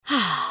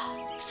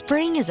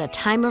Spring is a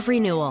time of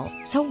renewal,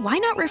 so why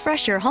not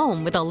refresh your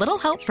home with a little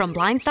help from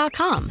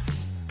Blinds.com?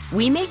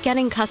 We make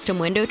getting custom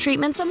window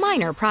treatments a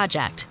minor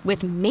project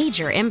with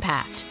major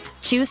impact.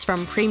 Choose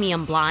from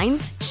premium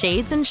blinds,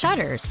 shades, and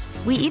shutters.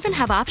 We even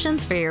have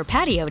options for your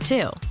patio,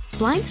 too.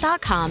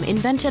 Blinds.com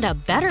invented a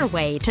better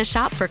way to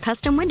shop for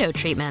custom window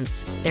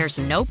treatments. There's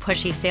no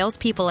pushy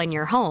salespeople in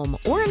your home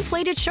or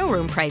inflated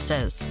showroom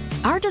prices.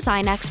 Our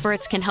design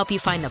experts can help you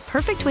find the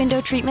perfect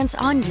window treatments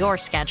on your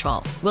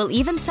schedule. We'll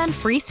even send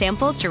free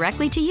samples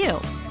directly to you.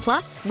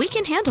 Plus, we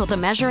can handle the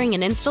measuring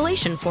and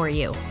installation for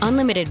you.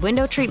 Unlimited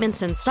window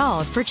treatments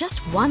installed for just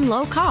one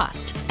low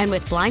cost. And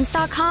with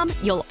Blinds.com,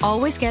 you'll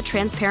always get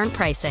transparent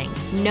pricing.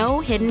 No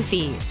hidden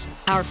fees.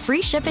 Our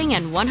free shipping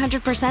and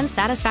 100%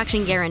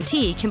 satisfaction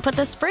guarantee can put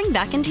the spring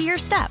back into your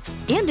step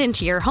and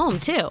into your home,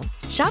 too.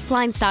 Shop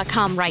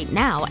Blinds.com right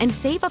now and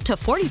save up to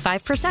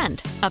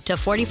 45%. Up to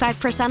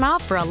 45%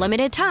 off for a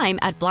limited time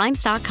at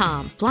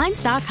Blinds.com.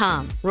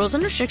 Blinds.com. Rules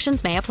and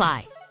restrictions may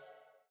apply.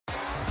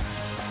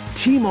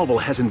 T-Mobile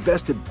has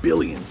invested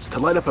billions to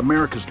light up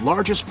America's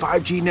largest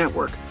 5G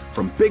network,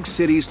 from big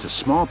cities to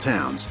small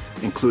towns,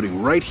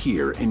 including right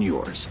here in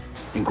yours.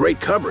 And great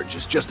coverage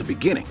is just the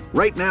beginning.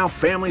 Right now,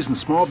 families and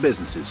small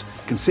businesses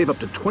can save up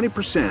to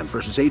 20%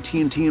 versus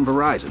AT&T and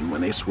Verizon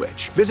when they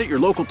switch. Visit your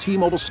local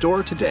T-Mobile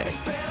store today.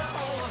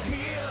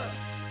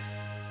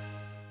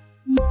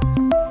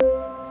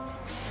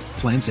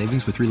 Plan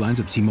savings with 3 lines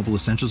of T-Mobile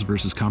Essentials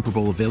versus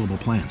comparable available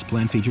plans.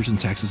 Plan features and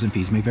taxes and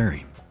fees may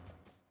vary.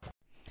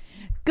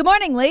 Good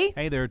morning, Lee.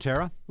 Hey there,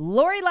 Tara.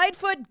 Lori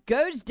Lightfoot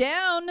goes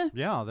down.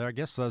 Yeah, I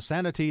guess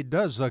sanity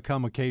does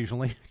come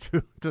occasionally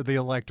to the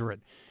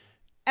electorate.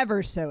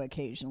 Ever so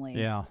occasionally,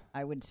 yeah,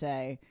 I would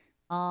say.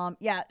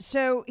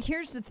 So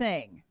here's the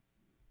thing.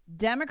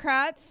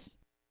 Democrats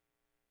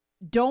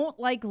don't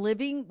like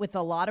living with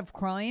a lot of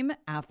crime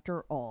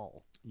after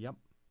all. Yep.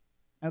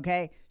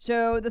 Okay,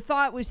 so the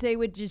thought was they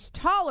would just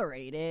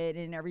tolerate it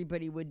and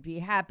everybody would be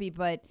happy.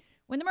 But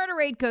when the murder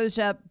rate goes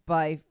up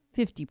by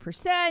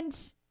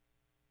 50%,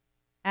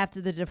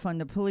 after the defund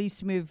the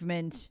police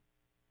movement,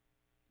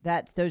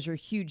 those are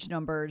huge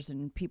numbers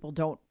and people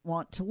don't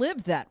want to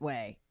live that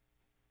way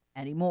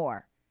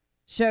anymore.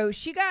 So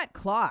she got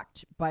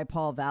clocked by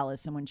Paul Vallas,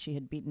 someone she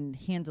had beaten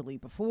handily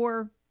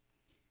before,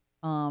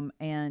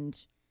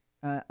 and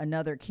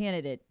another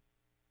candidate.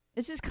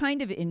 This is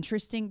kind of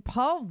interesting.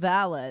 Paul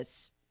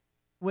Vallas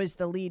was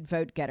the lead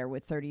vote getter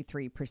with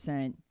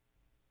 33%,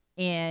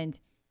 and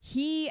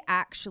he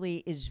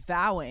actually is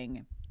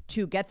vowing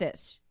to, get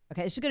this.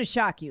 Okay, this is going to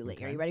shock you, Lee.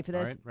 Okay. Are you ready for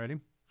this? All right, ready.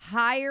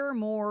 Hire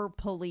more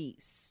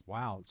police.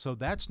 Wow. So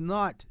that's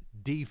not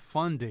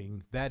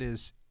defunding. That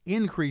is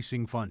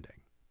increasing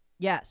funding.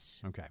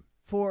 Yes. Okay.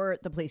 For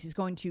the police. He's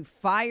going to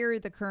fire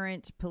the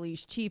current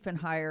police chief and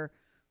hire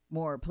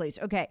more police.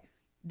 Okay.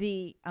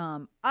 The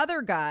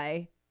other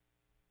guy,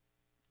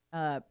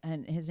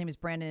 and his name is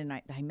Brandon,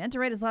 and I meant to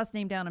write his last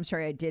name down. I'm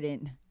sorry I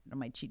didn't. On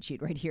my cheat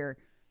sheet right here.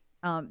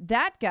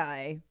 That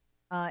guy...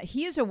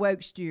 he is a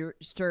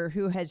wokester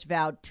who has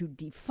vowed to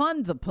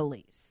defund the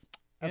police.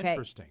 Okay?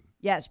 Interesting.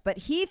 Yes, but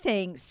he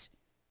thinks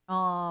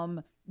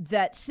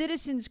that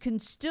citizens can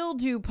still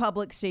do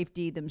public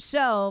safety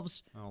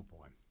themselves. Oh,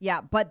 boy. Yeah,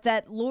 but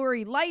that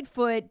Lori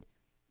Lightfoot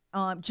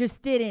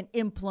just didn't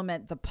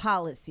implement the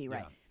policy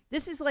right. Yeah.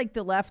 This is like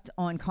the left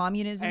on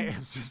communism. Hey, I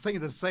was just thinking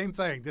the same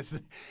thing.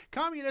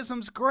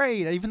 Communism's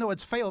great, even though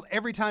it's failed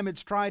every time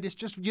it's tried. It's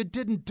just you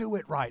didn't do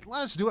it right.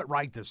 Let's do it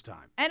right this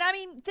time. And I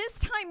mean, this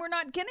time we're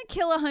not going to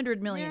kill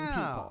 100 million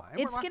people.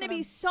 It's going to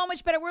be so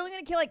much better. We're only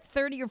going to kill like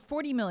 30 or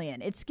 40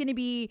 million. It's going to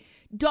be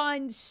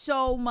done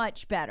so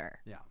much better.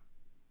 Yeah.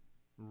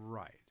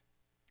 Right.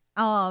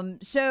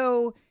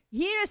 So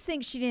he just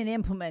thinks she didn't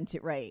implement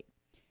it right.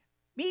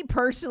 Me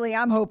personally,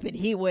 I'm hoping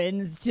he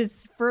wins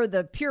just for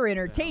the pure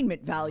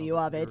entertainment value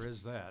of it. There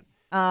is that.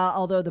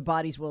 Although the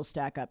bodies will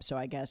stack up, so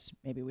I guess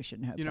maybe we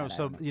shouldn't hope that.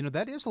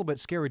 That is a little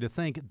bit scary to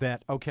think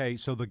that, okay,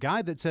 so the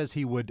guy that says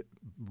he would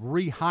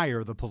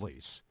rehire the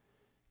police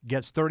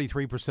gets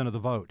 33% of the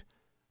vote.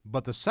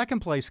 But the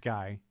second place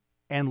guy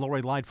and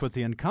Lori Lightfoot,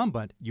 the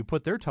incumbent, you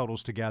put their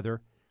totals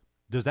together,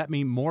 does that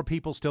mean more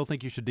people still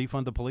think you should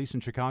defund the police in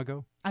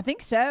Chicago? I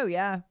think so,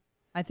 yeah.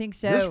 I think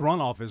so. This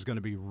runoff is going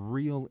to be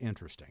real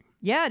interesting.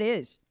 Yeah, it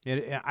is.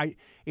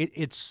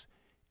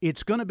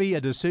 It's going to be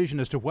a decision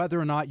as to whether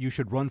or not you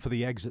should run for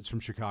the exits from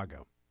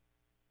Chicago.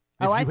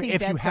 I think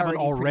that's you haven't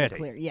already.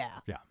 Clear. Yeah.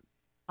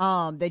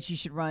 Yeah. That you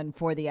should run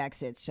for the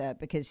exits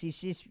because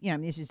he's just,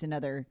 this is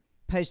another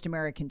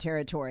post-American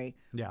territory.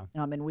 Yeah.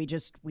 And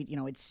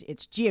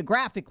it's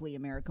geographically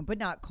American, but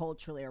not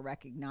culturally or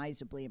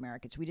recognizably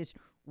American. So we just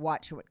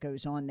watch what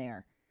goes on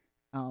there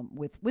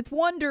with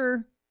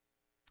wonder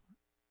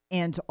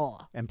and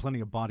awe. And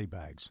plenty of body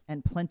bags.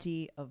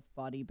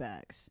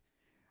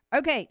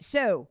 Okay,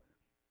 so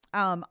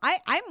I'm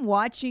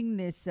watching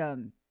this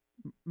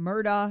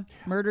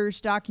Murders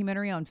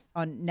documentary on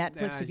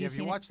Netflix. Have you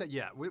seen it? Watched that?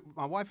 Yeah.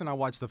 My wife and I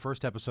watched the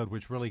first episode,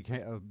 which really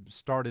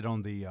started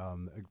on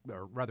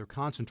or rather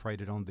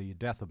concentrated on the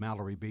death of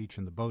Mallory Beach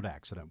and the boat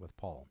accident with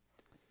Paul.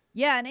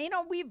 Yeah, and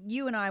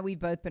you and I, we've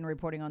both been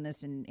reporting on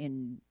this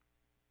in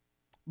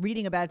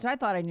reading about it. So I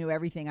thought I knew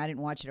everything. I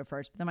didn't watch it at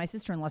first. But then my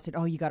sister-in-law said,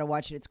 oh, you got to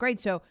watch it. It's great.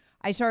 So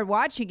I started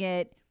watching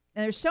it,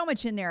 and there's so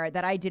much in there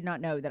that I did not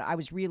know that I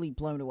was really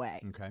blown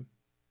away. Okay.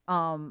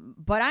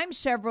 But I'm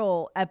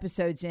several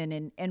episodes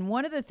in, and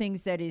one of the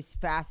things that is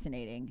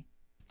fascinating.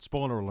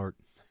 Spoiler alert.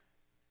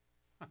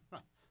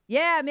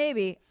 Yeah,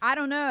 maybe. I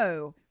don't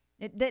know.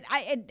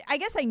 I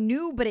guess I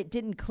knew, but it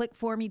didn't click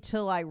for me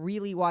till I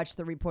really watched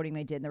the reporting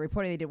they did. And the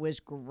reporting they did was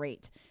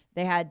great.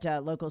 They had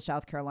local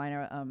South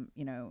Carolina,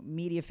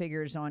 media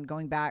figures on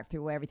going back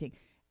through everything.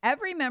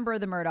 Every member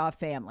of the Murdaugh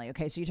family.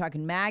 Okay, so you're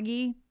talking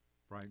Maggie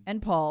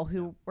and Paul,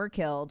 who were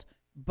killed,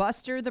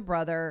 Buster, the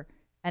brother,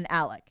 and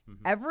Alec.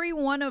 Mm-hmm. Every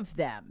one of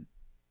them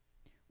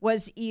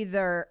was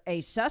either a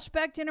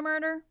suspect in a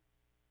murder,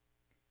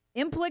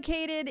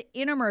 implicated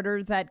in a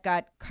murder that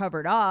got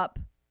covered up,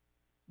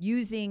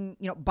 using,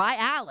 by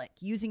Alec,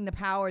 using the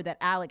power that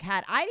Alec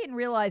had. I didn't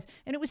realize,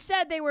 and it was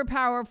said they were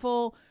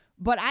powerful,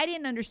 but I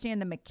didn't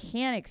understand the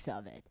mechanics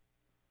of it.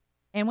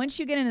 And once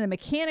you get into the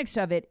mechanics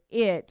of it,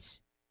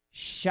 it's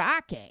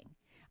shocking.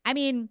 I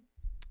mean,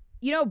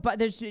 but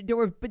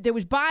there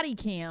was body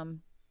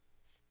cam,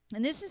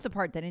 and this is the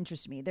part that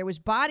interests me. There was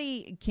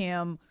body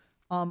cam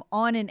on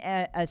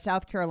a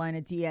South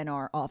Carolina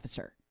DNR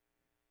officer,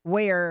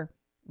 where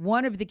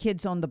one of the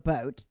kids on the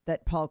boat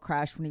that Paul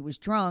crashed when he was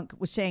drunk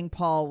was saying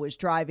Paul was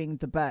driving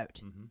the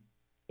boat. Mm-hmm.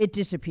 It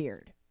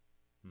disappeared.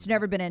 Mm-hmm. It's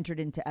never been entered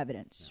into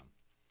evidence.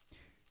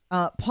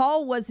 Yeah.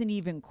 Paul wasn't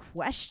even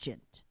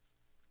questioned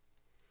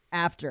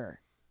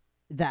after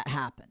that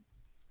happened.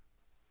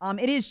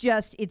 It is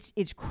just,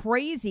 it's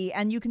crazy.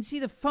 And you can see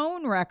the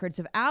phone records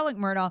of Alec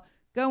Murdaugh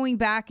going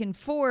back and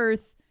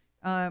forth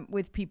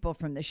with people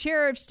from the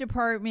sheriff's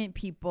department,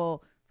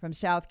 people from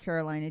South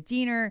Carolina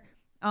DNR.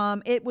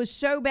 It was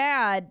so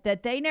bad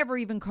that they never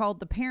even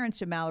called the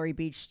parents of Mallory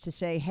Beach to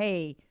say,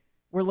 hey,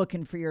 we're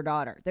looking for your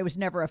daughter. There was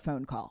never a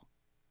phone call.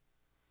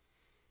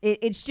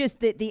 It's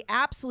just that the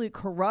absolute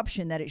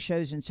corruption that it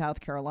shows in South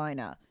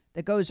Carolina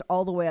that goes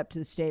all the way up to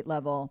the state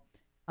level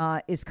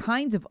is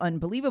kind of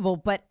unbelievable.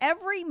 But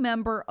every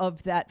member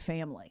of that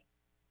family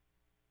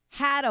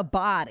had a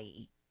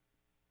body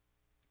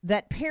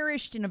that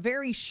perished in a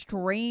very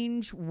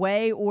strange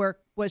way or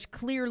was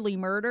clearly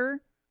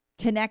murder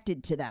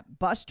connected to them.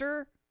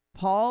 Buster,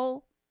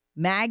 Paul,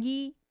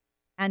 Maggie,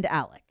 and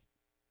Alec.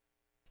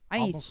 I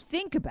mean,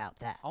 think about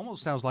that.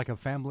 Almost sounds like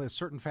a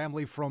certain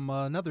family from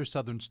another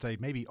southern state,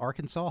 maybe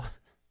Arkansas.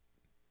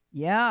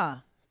 Yeah.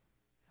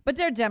 But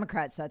they're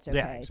Democrats, so that's okay.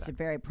 Yeah, exactly. It's a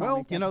very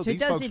prominent so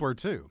these folks were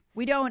too.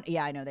 We don't,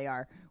 I know they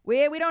are.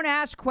 We don't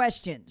ask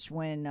questions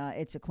when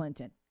it's a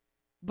Clinton.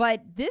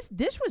 But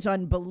this was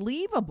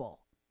unbelievable.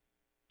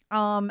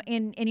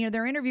 And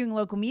they're interviewing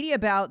local media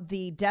about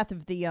the death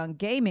of the young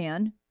gay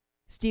man,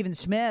 Stephen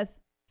Smith.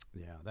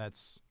 Yeah,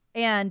 that's...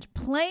 And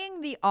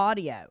playing the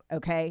audio,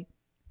 okay,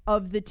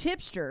 of the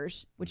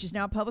tipsters, which is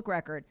now public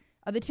record,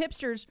 of the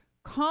tipsters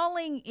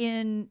calling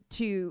in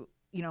to,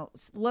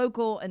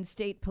 local and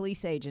state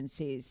police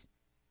agencies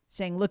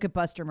saying, look at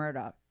Buster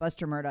Murdaugh.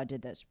 Buster Murdaugh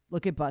did this.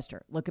 Look at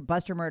Buster. Look at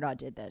Buster Murdaugh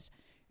did this.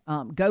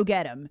 Go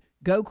get him.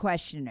 Go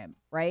question him,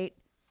 right?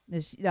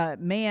 This young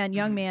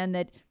man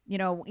that,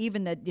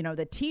 even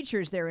the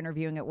teachers they're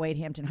interviewing at Wade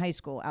Hampton High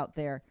School out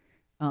there,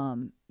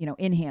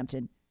 in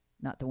Hampton,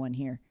 not the one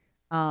here,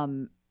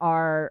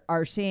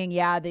 are saying,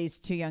 yeah, these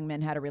two young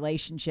men had a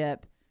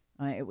relationship.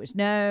 It was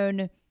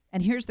known.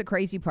 And here's the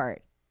crazy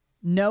part.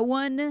 No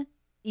one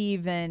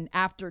even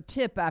after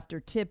tip, after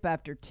tip,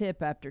 after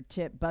tip, after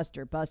tip,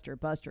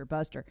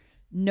 Buster,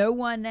 no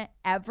one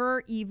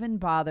ever even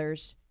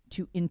bothers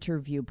to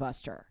interview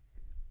Buster.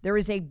 There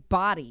is a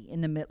body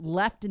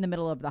left in the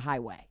middle of the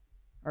highway,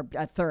 or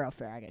a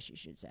thoroughfare, I guess you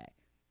should say.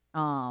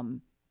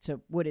 It's a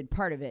wooded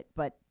part of it,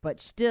 but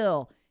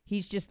still,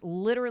 he's just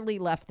literally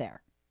left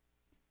there.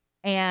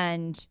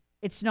 And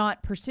it's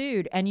not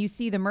pursued. And you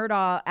see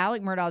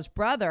Alec Murdaugh's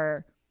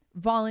brother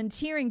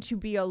volunteering to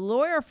be a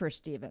lawyer for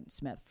Stephen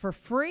Smith for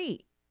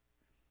free.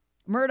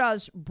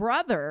 Murdaugh's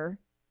brother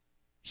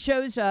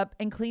shows up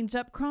and cleans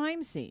up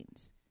crime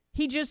scenes.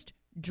 He just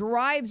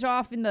drives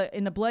off in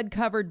the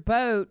blood-covered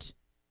boat,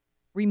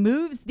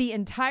 removes the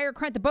entire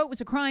crime. The boat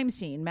was a crime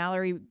scene.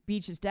 Mallory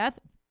Beach's death.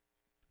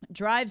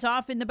 Drives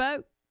off in the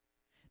boat.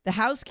 The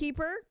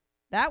housekeeper,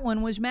 that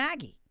one was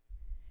Maggie.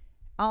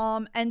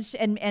 And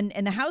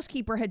the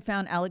housekeeper had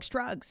found Alec's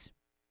drugs.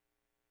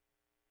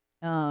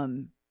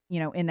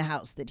 In the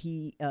house that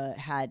he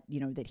had,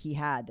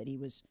 that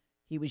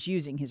he was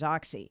using his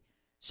Oxy.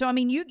 So I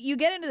mean, you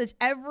get into this.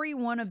 Every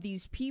one of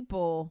these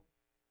people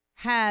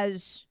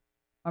has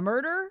a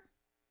murder,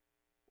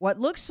 what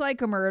looks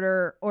like a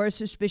murder, or a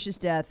suspicious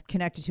death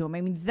connected to him.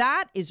 I mean,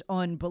 that is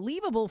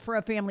unbelievable for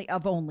a family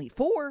of only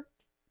 4.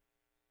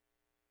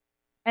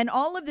 And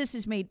all of this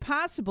is made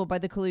possible by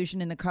the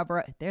collusion and the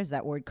cover-up. There's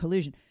that word,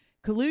 collusion.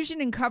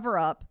 Collusion and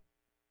cover-up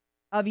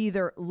of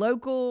either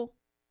local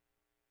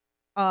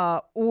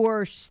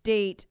or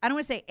state, I don't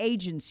want to say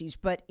agencies,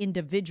 but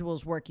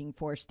individuals working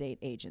for state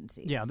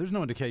agencies. Yeah, there's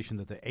no indication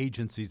that the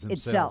agencies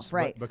themselves, itself,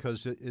 right?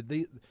 Because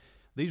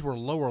these were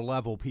lower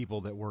level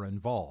people that were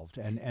involved,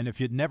 and if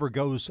it never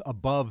goes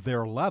above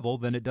their level,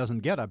 then it doesn't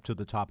get up to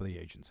the top of the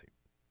agency.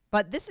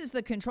 But this is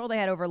the control they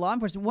had over law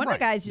enforcement. One of the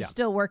guys is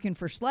still working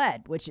for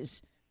SLED, which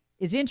is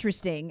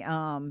interesting.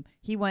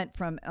 He went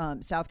from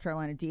South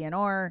Carolina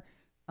DNR,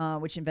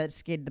 which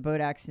investigated the boat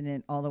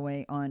accident, all the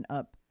way on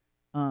up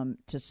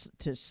to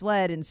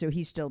SLED, and so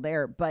he's still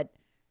there. But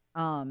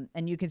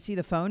and you can see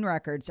the phone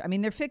records. I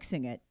mean, they're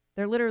fixing it.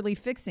 They're literally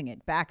fixing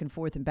it back and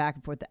forth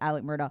to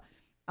Alec Murdaugh.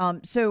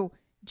 So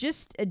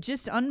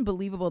just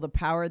unbelievable the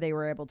power they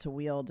were able to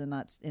wield, and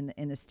that's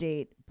in the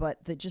state.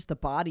 But the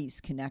bodies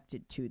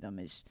connected to them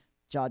is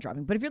jaw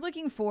dropping. But if you're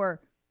looking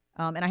for,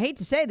 and I hate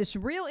to say this,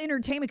 real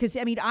entertainment, because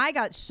I mean I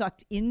got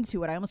sucked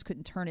into it. I almost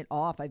couldn't turn it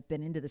off. I've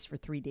been into this for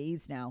 3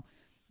 days now.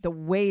 The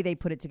way they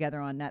put it together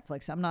on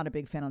Netflix. I'm not a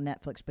big fan of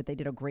Netflix, but they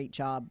did a great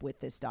job with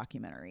this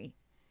documentary.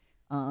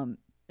 I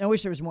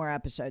wish there was more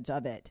episodes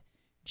of it,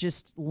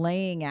 just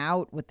laying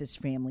out what this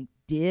family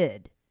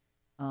did.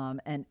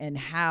 And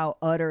how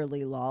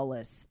utterly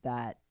lawless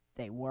that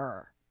they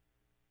were.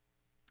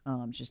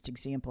 Just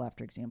example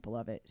after example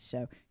of it.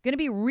 So going to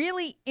be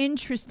really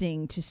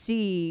interesting to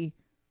see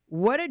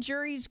what a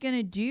jury's going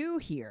to do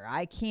here.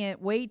 I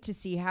can't wait to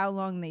see how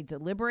long they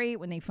deliberate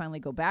when they finally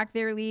go back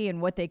there, Lee,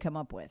 and what they come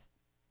up with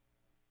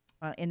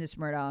in this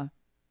Murdaugh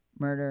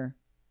murder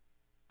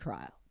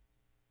trial.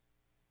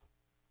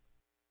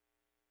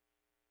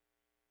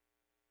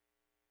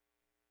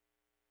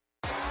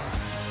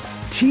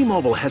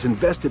 T-Mobile has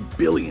invested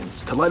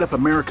billions to light up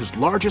America's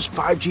largest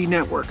 5G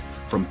network,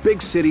 from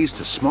big cities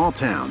to small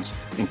towns,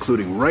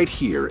 including right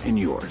here in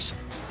yours.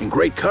 And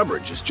great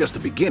coverage is just the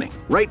beginning.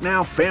 Right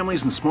now,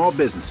 families and small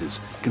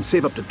businesses can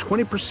save up to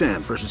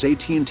 20% versus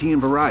AT&T and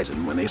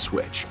Verizon when they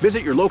switch.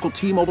 Visit your local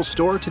T-Mobile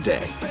store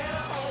today.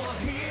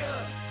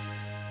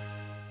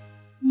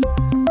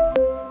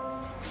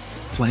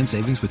 Plan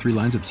savings with 3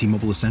 lines of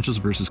T-Mobile Essentials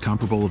versus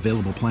comparable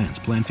available plans.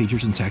 Plan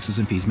features and taxes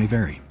and fees may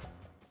vary.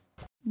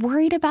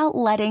 Worried about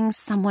letting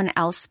someone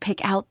else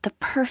pick out the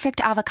perfect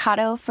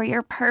avocado for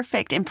your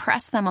perfect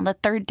impress them on the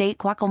 3rd date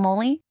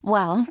guacamole?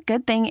 Well,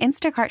 good thing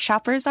Instacart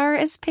shoppers are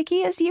as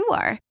picky as you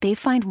are. They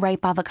find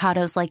ripe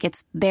avocados like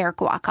it's their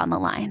guac on the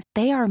line.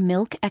 They are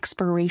milk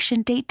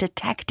expiration date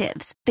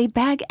detectives. They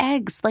bag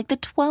eggs like the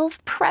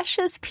 12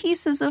 precious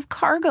pieces of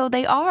cargo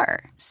they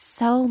are.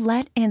 So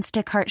let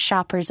Instacart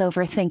shoppers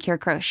overthink your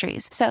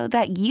groceries so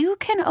that you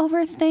can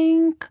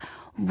overthink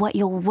what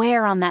you'll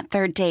wear on that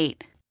 3rd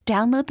date.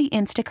 Download the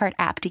Instacart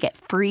app to get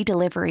free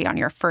delivery on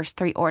your first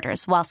 3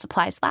 orders while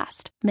supplies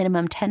last.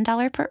 Minimum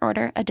 $10 per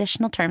order.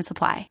 Additional terms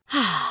apply.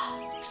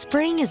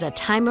 Spring is a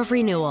time of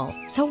renewal,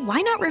 so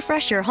why not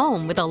refresh your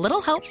home with a little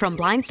help from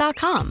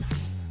Blinds.com?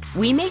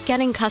 We make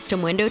getting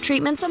custom window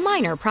treatments a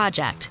minor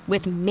project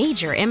with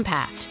major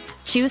impact.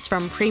 Choose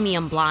from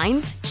premium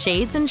blinds,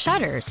 shades, and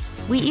shutters.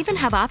 We even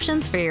have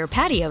options for your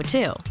patio,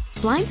 too.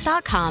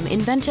 Blinds.com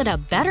invented a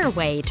better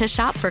way to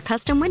shop for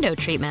custom window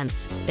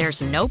treatments.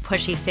 There's no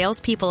pushy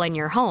salespeople in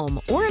your home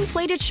or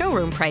inflated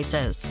showroom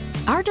prices.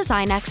 Our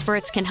design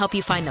experts can help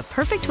you find the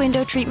perfect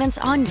window treatments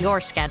on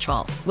your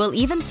schedule. We'll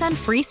even send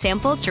free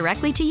samples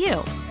directly to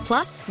you.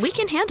 Plus, we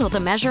can handle the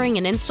measuring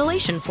and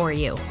installation for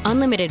you.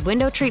 Unlimited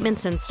window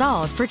treatments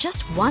installed for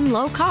just one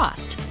low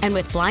cost. And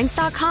with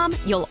Blinds.com,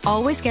 you'll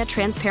always get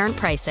transparent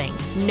pricing.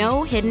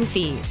 No hidden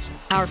fees.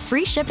 Our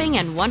free shipping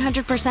and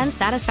 100%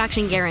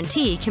 satisfaction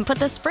guarantee can put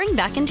the spring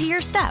back into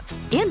your step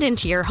and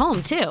into your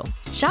home, too.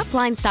 Shop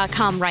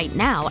Blinds.com right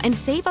now and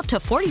save up to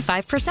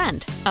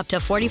 45%. Up to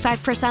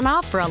 45%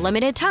 off for a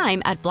limited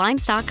time at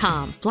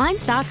Blinds.com.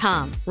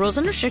 Blinds.com. Rules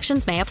and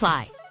restrictions may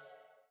apply.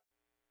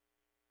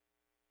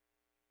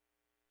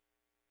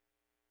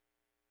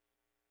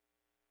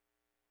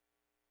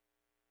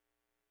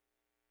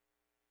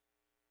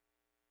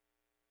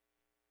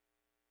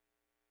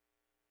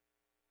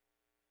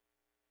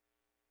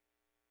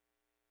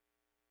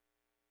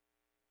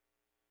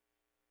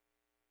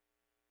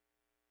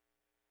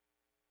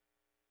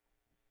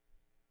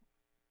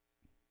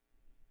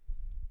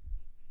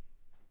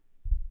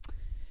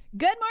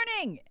 Good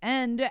morning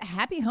and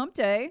happy hump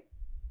day.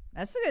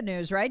 That's the good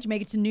news, right? You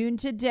make it to noon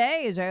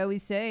today. As I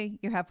always say,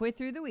 you're halfway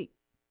through the week.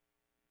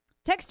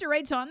 Texter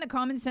writes on the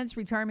Common Sense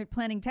Retirement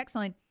Planning text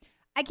line,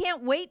 I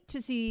can't wait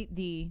to see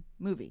the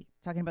movie.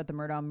 Talking about the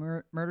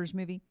Murdaugh Murders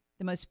movie.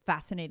 The most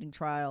fascinating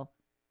trial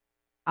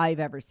I've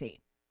ever seen.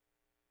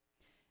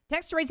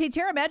 Texter writes, hey,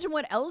 Tara, imagine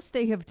what else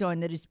they have done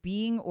that is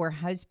being or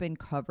has been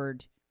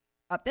covered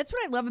up. That's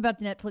what I love about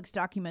the Netflix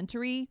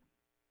documentary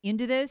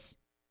into this.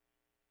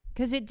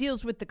 Because it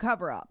deals with the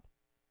cover-up.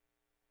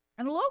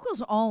 And the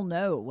locals all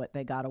know what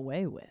they got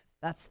away with.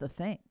 That's the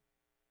thing.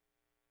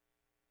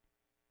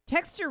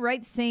 Texter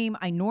writes, same,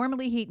 I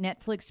normally hate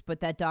Netflix, but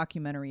that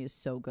documentary is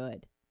so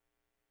good.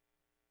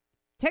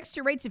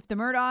 Texter writes, if the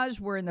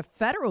Murdaughs were in the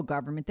federal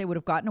government, they would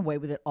have gotten away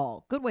with it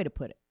all. Good way to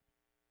put it.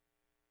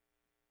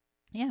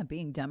 Yeah,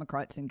 being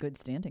Democrats in good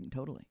standing,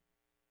 totally.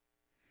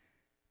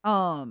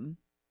 Texter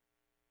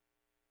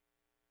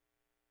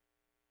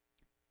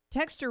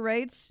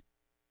writes,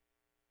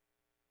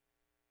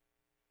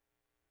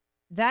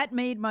 that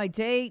made my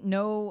day.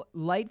 No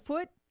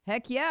Lightfoot?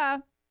 Heck yeah.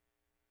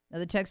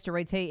 Another texter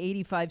writes, hey,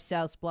 85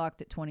 South's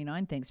blocked at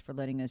 29. Thanks for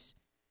letting us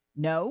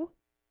know.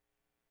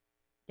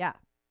 Yeah.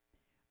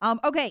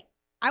 Okay,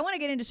 I want to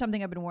get into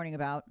something I've been warning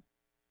about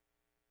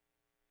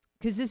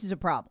because this is a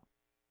problem.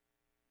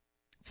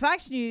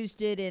 Fox News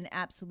did an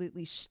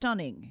absolutely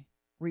stunning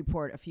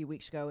report a few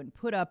weeks ago and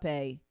put up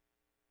a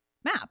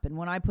map. And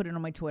when I put it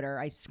on my Twitter,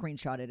 I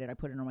screenshotted it. I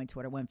put it on my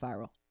Twitter. It went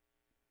viral.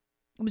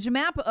 It was a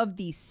map of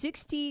the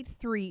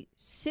 63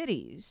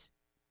 cities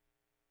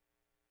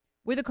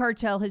where the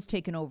cartel has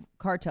taken over.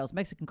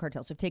 Mexican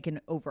cartels have taken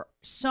over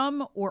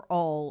some or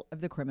all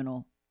of the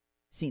criminal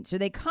scene. So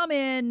they come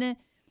in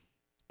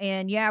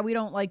and, yeah, we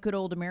don't like good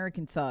old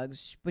American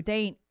thugs, but they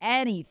ain't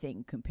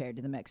anything compared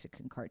to the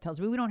Mexican cartels.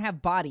 I mean, we don't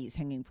have bodies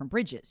hanging from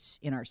bridges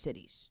in our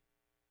cities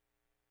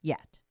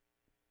yet.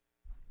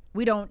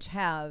 We don't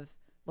have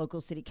local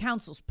city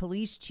councils,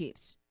 police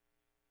chiefs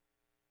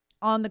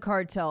on the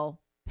cartel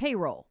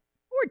payroll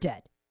or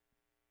dead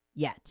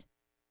yet.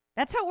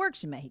 That's how it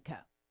works in Mexico.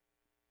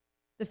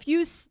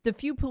 The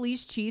few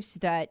police chiefs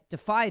that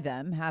defy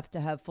them have to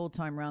have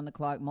full-time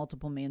round-the-clock,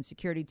 multiple-man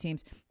security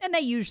teams, and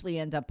they usually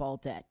end up all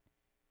dead.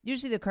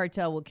 Usually the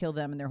cartel will kill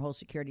them and their whole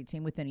security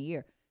team within a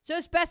year. So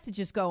it's best to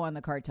just go on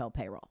the cartel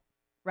payroll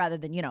rather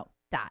than,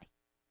 die.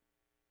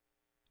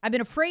 I've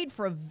been afraid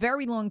for a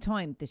very long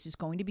time this is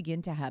going to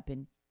begin to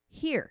happen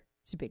here.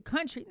 It's a big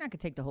country. Not going to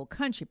take the whole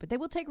country, but they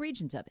will take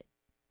regions of it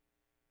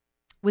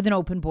with an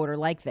open border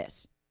like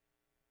this.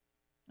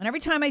 And every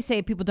time I say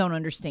it, people don't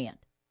understand.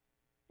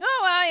 Oh,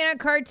 well,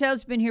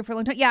 cartel's been here for a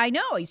long time. Yeah, I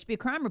know. I used to be a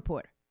crime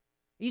reporter.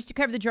 I used to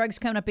cover the drugs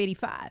coming up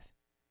 85.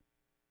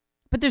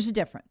 But there's a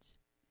difference.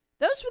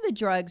 Those were the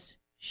drugs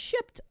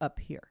shipped up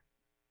here.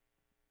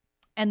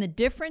 And the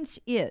difference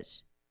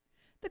is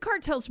the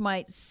cartels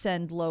might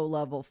send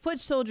low-level foot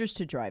soldiers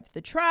to drive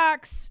the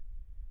trucks,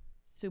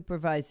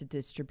 supervise the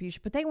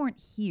distribution, but they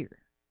weren't here.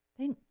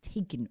 They hadn't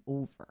taken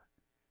over.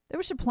 They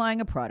were supplying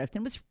a product,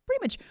 and it was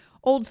pretty much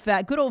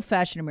good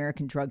old-fashioned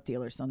American drug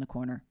dealers on the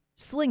corner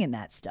slinging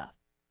that stuff.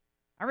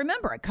 I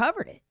remember I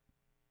covered it.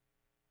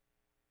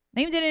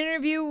 They even did an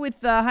interview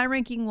with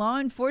high-ranking law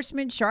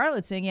enforcement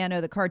Charlotte saying, yeah,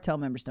 no, the cartel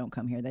members don't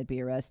come here. They'd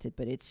be arrested,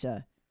 but it's,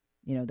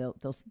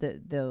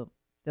 they'll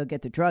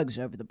get the drugs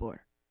over the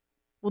border.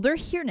 Well, they're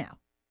here now.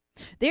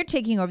 They're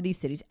taking over these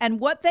cities. And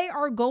what they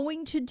are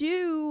going to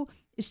do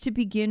is to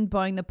begin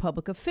buying the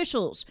public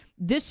officials.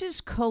 This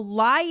is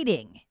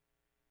colliding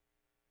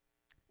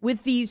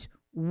with these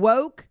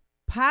woke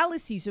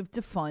policies of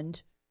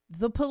defund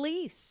the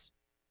police.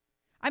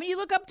 I mean, you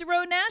look up the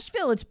road in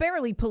Nashville, it's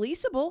barely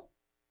policeable.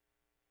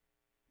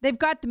 They've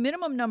got the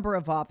minimum number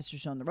of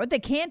officers on the road. They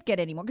can't get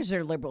any more because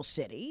they're a liberal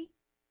city.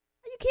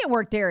 You can't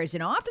work there as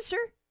an officer.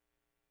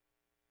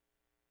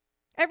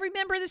 Every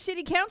member of the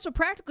city council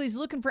practically is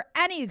looking for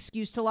any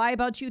excuse to lie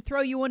about you,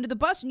 throw you under the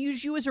bus, and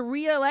use you as a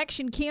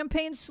re-election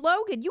campaign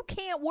slogan. You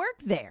can't work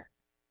there.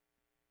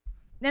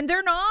 And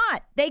they're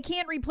not. They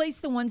can't replace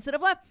the ones that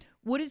have left.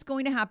 What is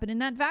going to happen in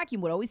that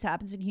vacuum? What always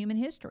happens in human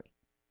history?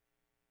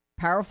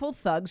 Powerful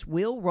thugs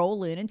will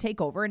roll in and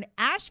take over. And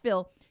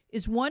Asheville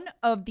is one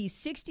of the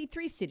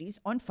 63 cities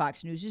on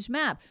Fox News'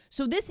 map.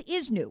 So this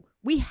is new.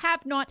 We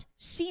have not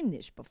seen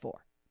this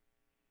before.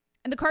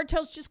 And the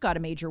cartels just got a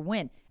major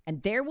win.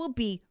 And there will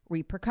be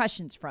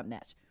repercussions from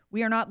this.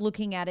 We are not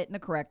looking at it in the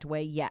correct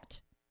way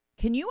yet.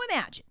 Can you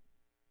imagine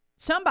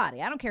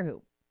somebody, I don't care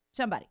who,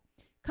 somebody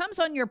comes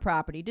on your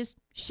property, just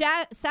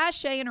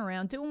sashaying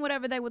around, doing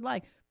whatever they would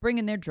like,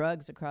 bringing their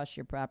drugs across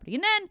your property.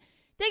 And then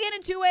they get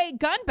into a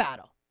gun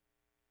battle.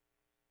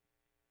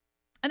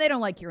 And they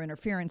don't like your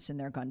interference in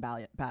their gun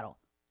battle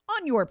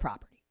on your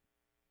property.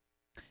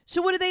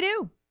 So what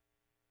do?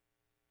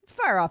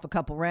 Fire off a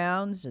couple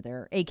rounds of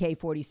their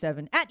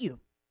AK-47 at you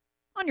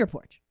on your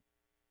porch.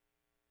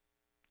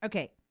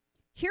 Okay,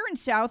 here in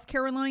South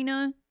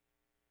Carolina,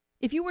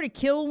 if you were to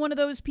kill one of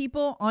those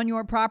people on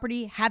your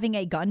property having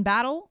a gun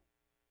battle,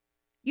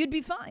 you'd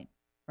be fine,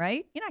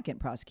 right? You're not getting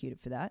prosecuted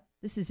for that.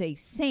 This is a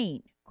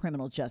sane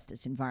criminal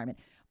justice environment.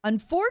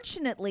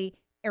 Unfortunately,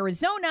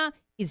 Arizona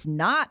is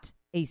not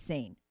a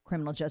sane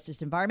criminal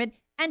justice environment,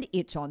 and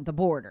it's on the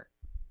border.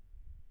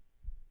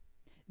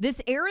 This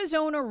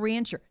Arizona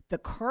rancher, the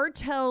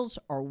cartels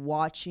are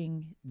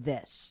watching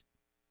this.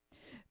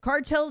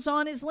 Cartels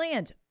on his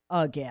land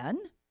again.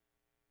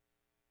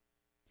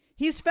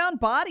 He's found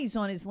bodies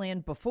on his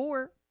land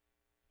before.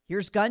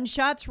 Here's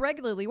gunshots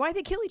regularly. Why do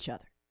they kill each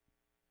other?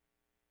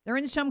 They're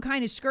in some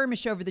kind of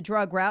skirmish over the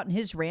drug route, and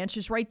his ranch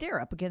is right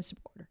there up against the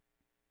border.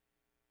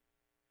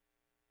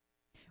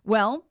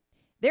 Well,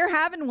 they're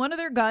having one of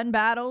their gun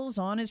battles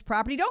on his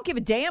property. Don't give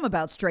a damn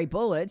about stray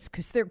bullets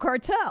because they're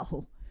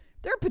cartel.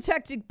 They're a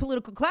protected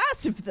political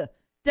class of the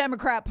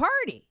Democrat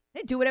Party.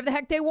 They do whatever the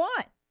heck they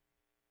want.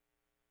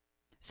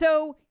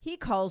 So he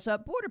calls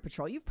up Border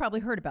Patrol. You've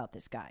probably heard about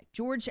this guy,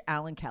 George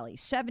Allen Kelly,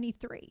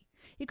 73.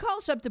 He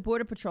calls up the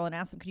Border Patrol and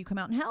asks them, can you come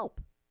out and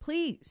help?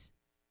 Please.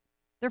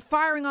 They're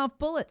firing off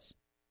bullets.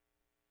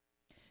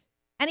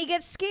 And he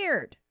gets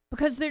scared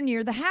because they're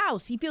near the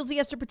house. He feels he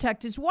has to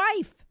protect his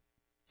wife.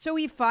 So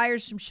he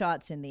fires some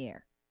shots in the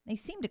air. They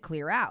seem to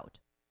clear out.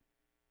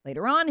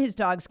 Later on, his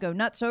dogs go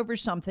nuts over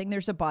something.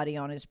 There's a body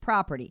on his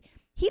property.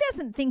 He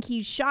doesn't think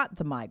he shot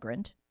the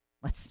migrant.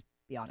 Let's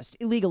be honest,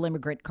 illegal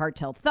immigrant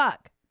cartel thug.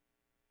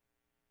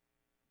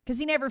 Because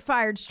he never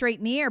fired straight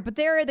in the air. But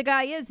there the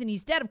guy is, and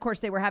he's dead. Of course,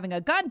 they were having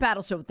a gun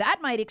battle, so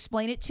that might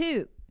explain it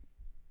too.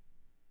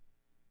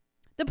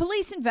 The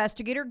police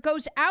investigator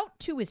goes out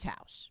to his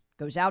house,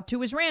 goes out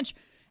to his ranch,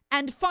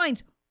 and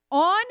finds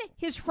on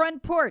his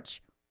front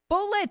porch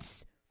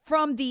bullets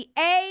from the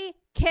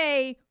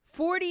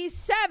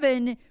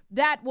AK-47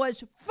 that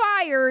was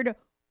fired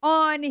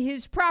on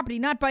his property.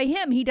 Not by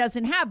him. He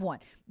doesn't have one.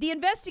 The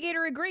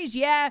investigator agrees.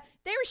 Yeah,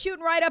 they were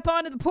shooting right up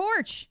onto the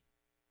porch.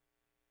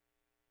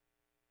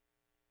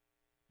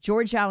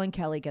 George Allen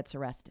Kelly gets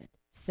arrested,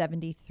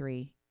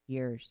 73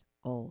 years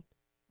old.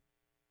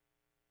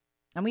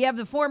 And we have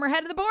the former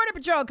head of the Border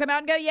Patrol come out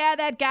and go, yeah,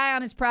 that guy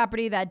on his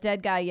property, that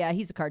dead guy, yeah,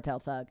 he's a cartel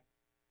thug.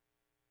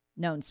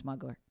 Known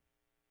smuggler.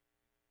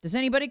 Does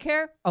anybody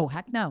care? Oh,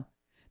 heck no.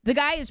 The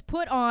guy is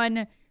put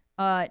on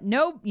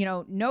no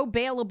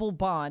bailable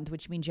bond,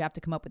 which means you have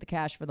to come up with the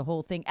cash for the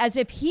whole thing, as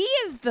if he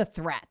is the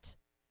threat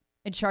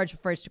in charge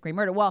of first-degree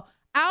murder. Well,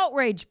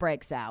 outrage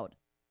breaks out.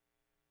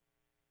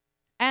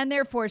 And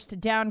they're forced to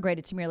downgrade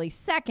it to merely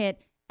second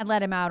and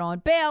let him out on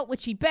bail,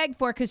 which he begged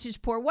for because his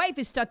poor wife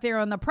is stuck there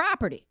on the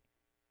property.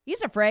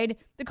 He's afraid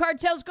the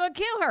cartel's going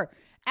to kill her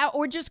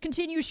or just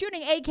continue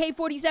shooting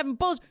AK-47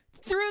 bullets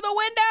through the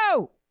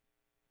window.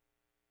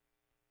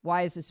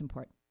 Why is this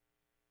important?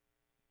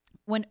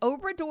 When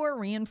Obrador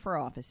ran for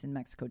office in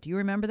Mexico, do you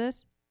remember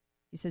this?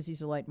 He says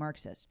he's a light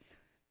Marxist.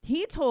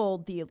 He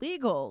told the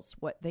illegals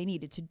what they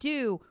needed to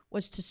do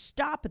was to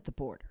stop at the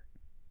border.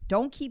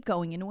 Don't keep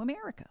going into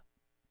America.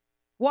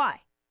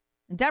 Why?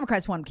 And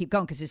Democrats want to keep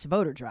going because it's a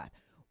voter drive.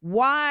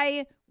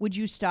 Why would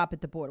you stop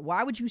at the border?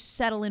 Why would you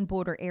settle in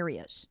border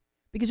areas?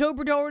 Because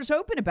Obrador was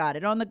open about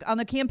it on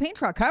the campaign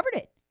trail, covered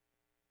it.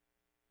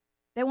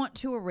 They want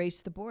to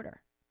erase the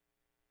border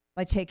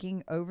by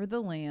taking over the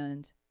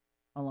land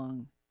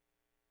along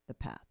the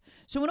path.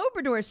 So when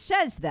Obrador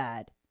says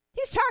that,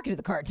 he's talking to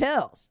the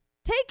cartels.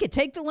 Take it,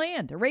 take the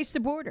land, erase the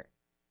border.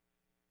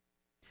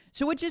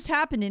 So what just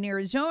happened in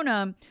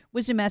Arizona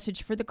was a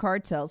message for the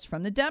cartels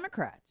from the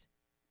Democrats.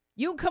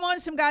 You come on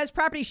some guy's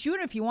property, shoot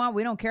him if you want.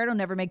 We don't care. It'll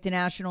never make the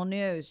national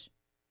news.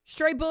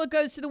 Stray bullet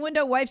goes to the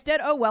window. Wife's dead.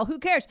 Oh, well, who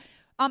cares?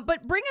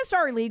 But bring us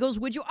our illegals,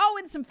 would you? Oh,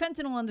 and some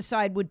fentanyl on the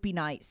side would be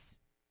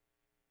nice.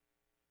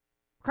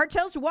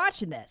 Cartels are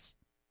watching this.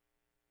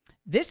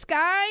 This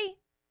guy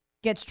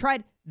gets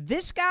tried.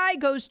 This guy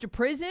goes to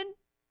prison.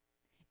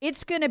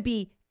 It's going to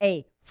be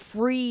a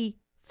free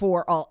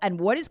for all. And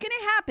what is going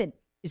to happen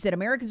is that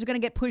Americans are going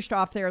to get pushed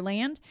off their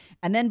land.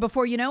 And then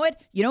before you know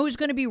it, you know who's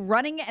going to be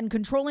running and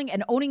controlling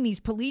and owning these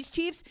police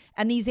chiefs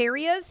and these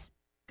areas?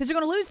 Because they're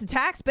going to lose the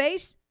tax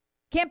base.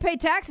 Can't pay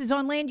taxes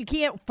on land you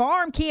can't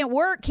farm, can't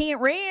work,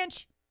 can't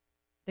ranch.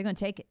 They're going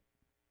to take it.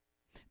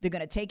 They're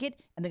going to take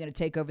it, and they're going to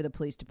take over the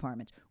police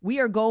departments. We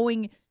are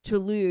going to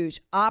lose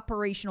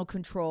operational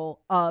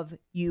control of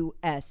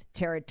U.S.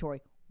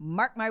 territory.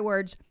 Mark my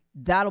words,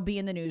 that'll be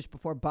in the news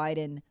before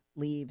Biden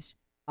leaves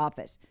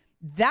office.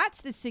 That's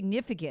the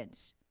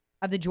significance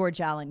of the George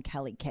Allen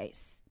Kelly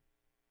case.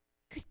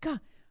 Good God.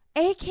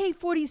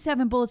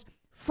 AK-47 bullets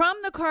from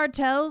the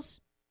cartels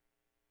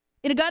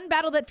in a gun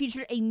battle that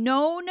featured a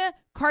known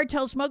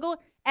cartel smuggler,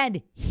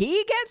 and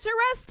he gets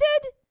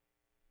arrested?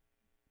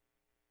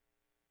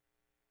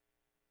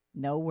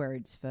 No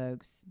words,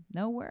 folks.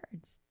 No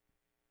words.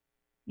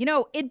 You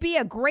know, it'd be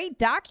a great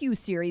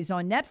docuseries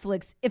on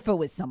Netflix if it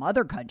was some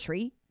other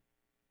country.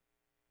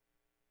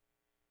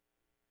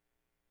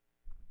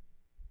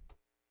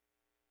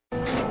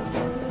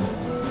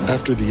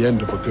 After the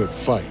end of a good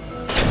fight,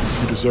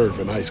 you deserve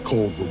an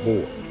ice-cold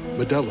reward.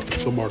 Modelo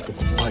is the mark of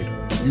a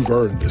fighter. You've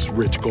earned this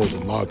rich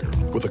golden lager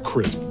with a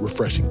crisp,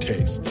 refreshing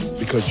taste.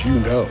 Because you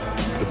know,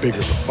 the bigger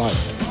the fight,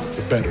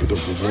 the better the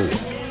reward.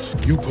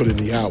 You put in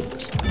the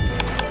hours,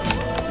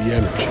 the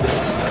energy,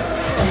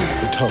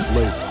 the tough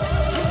labor.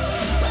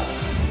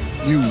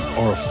 You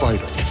are a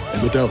fighter,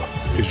 and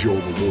Modelo is your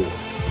reward.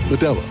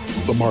 Modelo,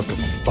 the mark of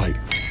a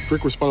fighter.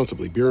 Drink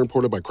responsibly. Beer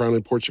imported by Crown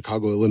Imports,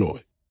 Chicago, Illinois.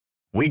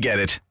 We get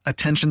it.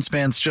 Attention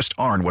spans just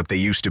aren't what they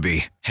used to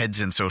be. Heads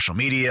in social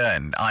media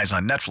and eyes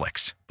on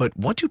Netflix. But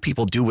what do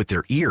people do with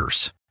their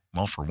ears?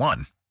 Well, for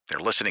one, they're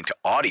listening to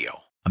audio.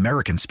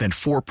 Americans spend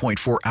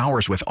 4.4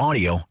 hours with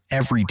audio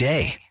every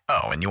day.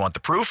 Oh, and you want the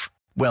proof?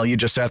 Well, you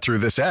just sat through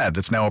this ad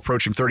that's now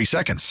approaching 30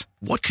 seconds.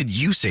 What could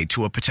you say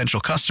to a potential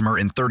customer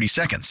in 30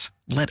 seconds?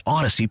 Let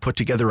Odyssey put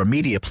together a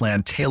media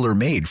plan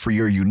tailor-made for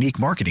your unique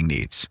marketing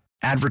needs.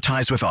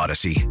 Advertise with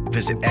Odyssey.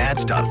 Visit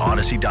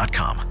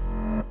ads.odyssey.com.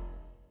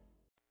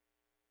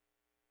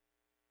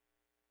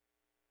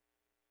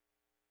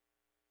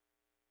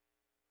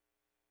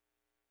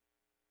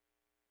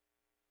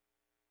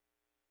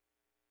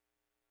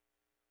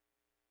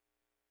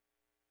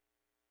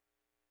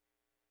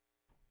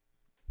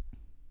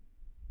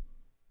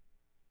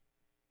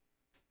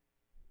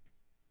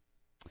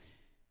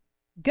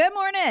 Good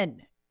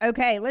morning.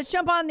 Okay, let's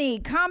jump on the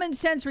Common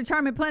Sense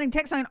Retirement Planning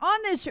text line on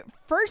this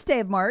first day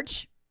of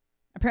March.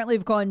 Apparently,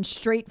 we've gone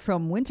straight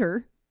from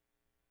winter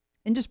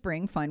into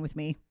spring. Fine with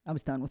me. I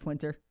was done with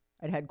winter.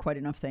 I'd had quite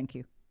enough, thank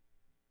you.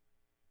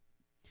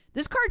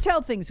 This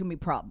cartel thing's going to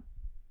be a problem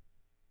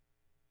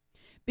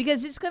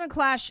because it's going to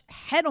clash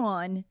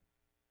head-on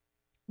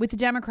with the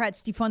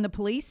Democrats defund the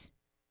police.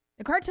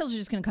 The cartels are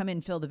just going to come in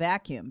and fill the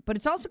vacuum, but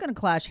it's also going to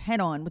clash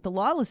head-on with the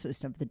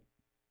lawlessness of the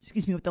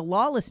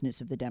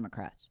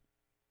Democrats.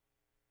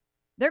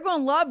 They're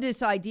going to love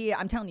this idea,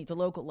 I'm telling you, at the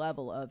local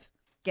level of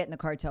getting the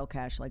cartel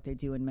cash like they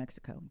do in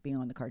Mexico, being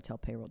on the cartel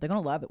payroll. They're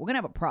going to love it. We're going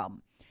to have a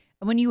problem.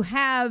 And when you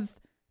have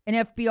an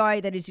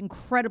FBI that is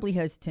incredibly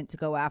hesitant to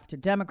go after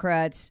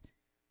Democrats,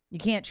 you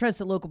can't trust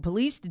the local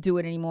police to do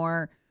it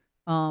anymore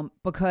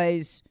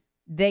because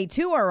they,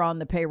 too, are on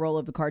the payroll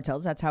of the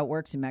cartels. That's how it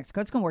works in Mexico.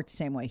 It's going to work the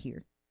same way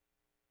here.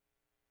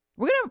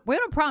 We're gonna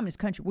have a problem in this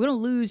country. We're going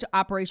to lose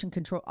operational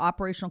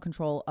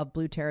control of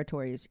blue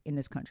territories in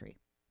this country.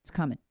 It's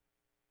coming.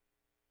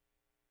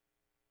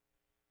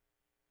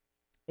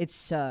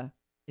 It's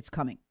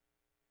coming.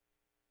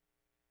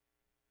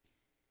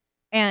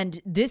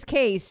 And this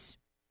case,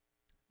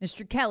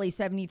 Mr. Kelly,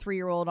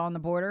 73-year-old on the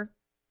border,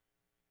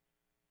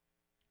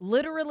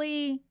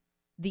 literally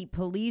the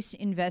police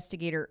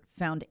investigator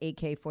found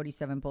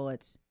AK-47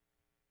 bullets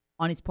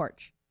on his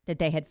porch that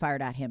they had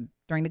fired at him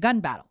during the gun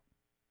battle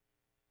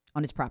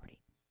on his property.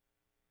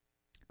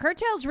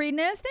 Cartel's reading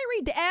this.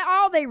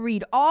 They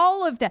read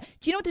all of that.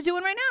 Do you know what they're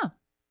doing right now?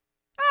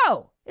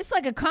 Oh, it's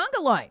like a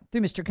conga line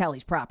through Mr.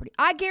 Kelly's property.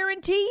 I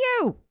guarantee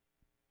you.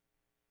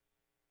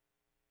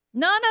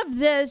 None of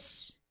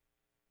this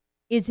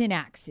is an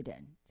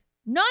accident.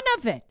 None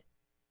of it.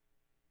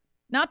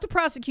 Not the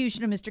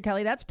prosecution of Mr.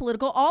 Kelly. That's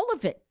political. All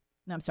of it.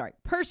 No, I'm sorry.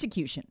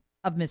 Persecution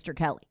of Mr.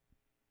 Kelly.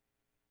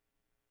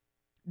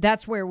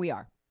 That's where we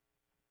are.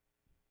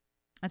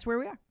 That's where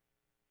we are.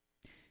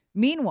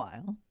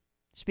 Meanwhile,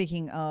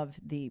 speaking of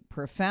the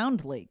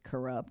profoundly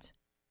corrupt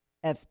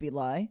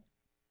FBI,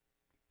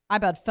 I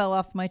about fell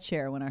off my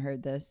chair when I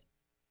heard this.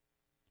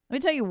 Let me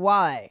tell you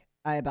why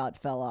I about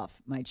fell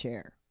off my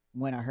chair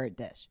when I heard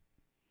this.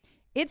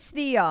 It's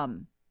the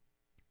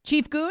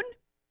chief goon,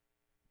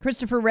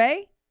 Christopher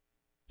Wray.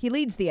 He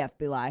leads the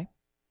FBI,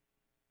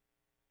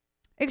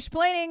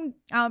 explaining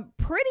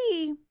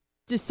pretty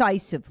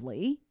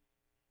decisively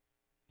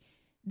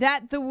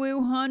that the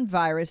Wuhan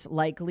virus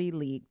likely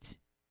leaked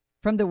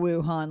from the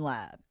Wuhan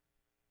lab.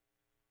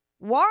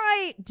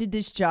 Why did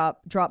this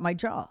drop my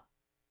jaw?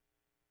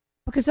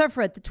 Because I've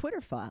read the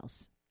Twitter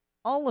files,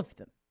 all of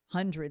them,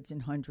 hundreds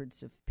and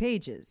hundreds of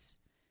pages,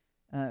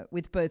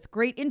 with both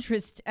great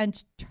interest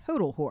and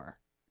total horror.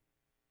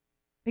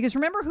 Because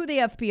remember who the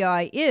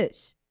FBI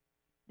is.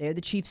 They're the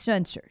chief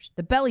censors,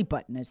 the belly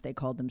button, as they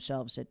called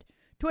themselves at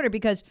Twitter,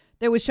 because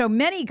there was so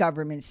many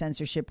government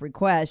censorship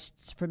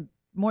requests from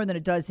more than a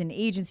dozen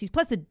agencies,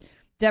 plus the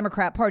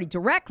Democrat Party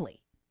directly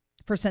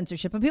for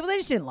censorship of people they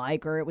just didn't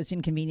like, or it was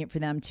inconvenient for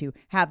them to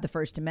have the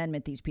First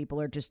Amendment, these people,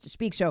 or just to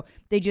speak. So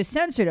they just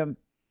censored them.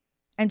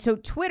 And so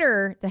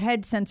Twitter, the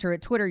head censor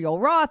at Twitter,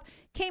 Yoel Roth,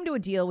 came to a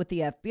deal with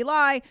the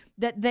FBI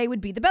that they would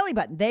be the belly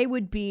button. They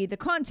would be the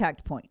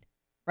contact point,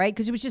 right?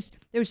 Because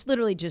there was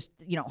literally just,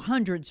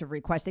 hundreds of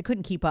requests. They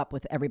couldn't keep up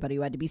with everybody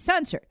who had to be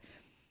censored.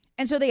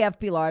 And so the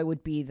FBI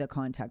would be the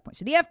contact point.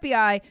 So the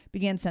FBI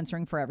began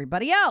censoring for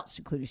everybody else,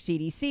 including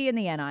CDC and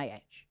the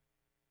NIH.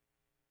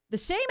 The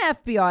same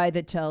FBI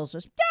that tells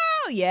us,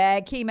 oh, yeah,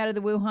 it came out of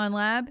the Wuhan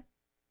lab.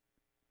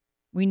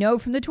 We know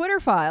from the Twitter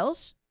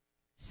files,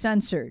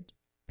 censored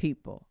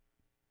people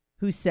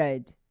who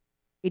said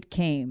it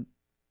came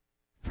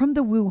from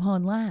the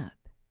Wuhan lab.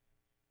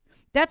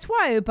 That's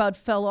why I about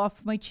fell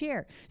off my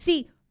chair.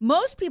 See,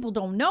 most people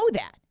don't know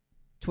that.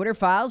 Twitter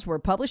files were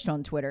published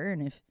on Twitter,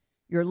 and if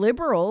you're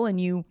liberal and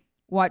you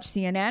watch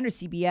CNN or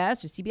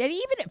CBS or CBS,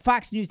 even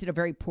Fox News did a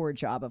very poor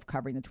job of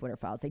covering the Twitter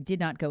files. They did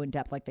not go in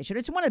depth like they should.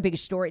 It's one of the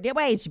biggest stories.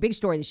 It's a big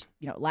story this,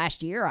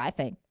 last year, I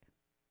think.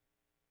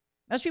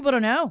 Most people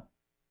don't know.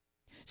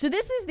 So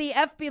this is the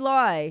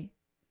FBI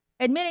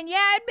admitting,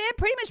 it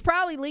pretty much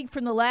probably leaked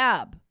from the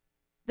lab.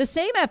 The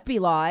same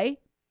FBI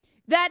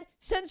that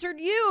censored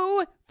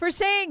you for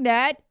saying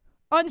that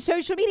on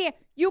social media.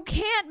 You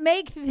can't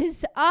make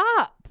this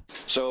up.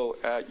 So,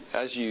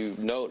 as you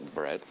note,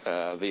 Brett,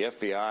 the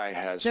FBI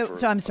has...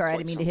 So I'm sorry, I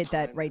didn't mean to hit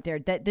that right there.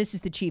 This is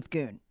the chief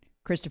goon,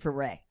 Christopher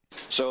Wray.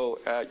 So,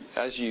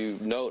 as you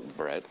note,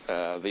 Brett,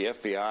 the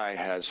FBI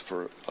has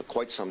for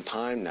quite some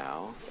time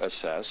now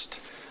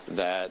assessed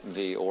that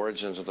the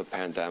origins of the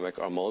pandemic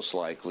are most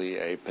likely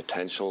a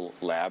potential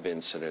lab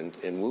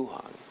incident in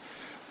Wuhan.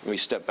 Let me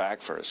step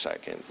back for a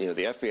second. The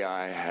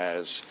FBI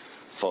has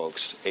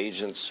folks,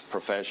 agents,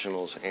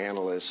 professionals,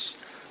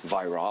 analysts,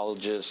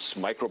 virologists,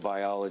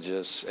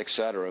 microbiologists, et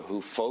cetera,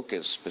 who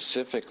focus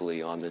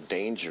specifically on the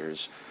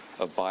dangers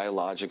of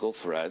biological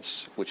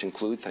threats, which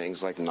include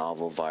things like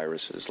novel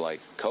viruses like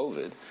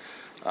COVID,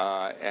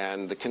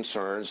 and the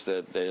concerns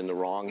that in the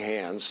wrong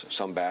hands,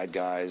 some bad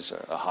guys,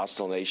 a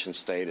hostile nation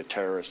state, a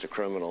terrorist, a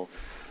criminal,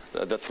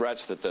 the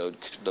threats that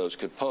those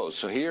could pose.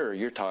 So here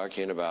you're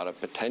talking about a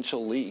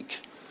potential leak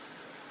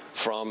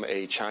from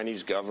a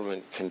Chinese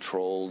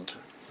government-controlled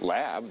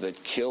lab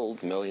that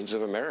killed millions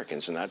of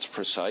Americans, and that's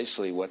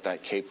precisely what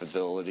that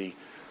capability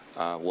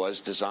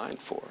was designed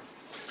for.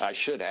 I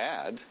should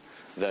add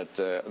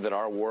that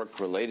our work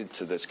related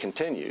to this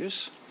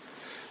continues,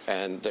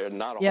 and there are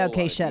not a whole lot of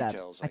details. Shut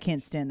up. I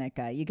can't stand that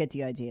guy. You get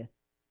the idea.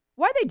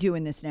 Why are they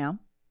doing this now?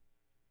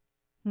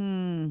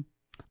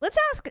 Let's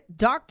ask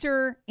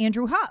Dr.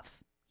 Andrew Huff.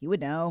 He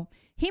would know.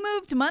 He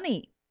moved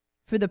money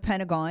for the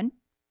Pentagon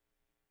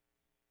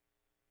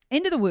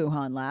into the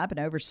Wuhan lab and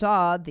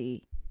oversaw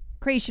the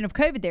creation of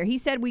COVID there. He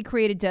said we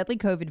created deadly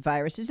COVID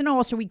viruses, and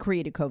also we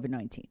created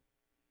COVID-19.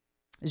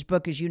 His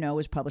book, as you know,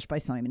 was published by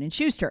Simon &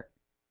 Schuster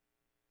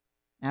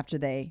after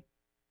they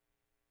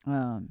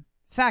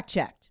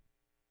fact-checked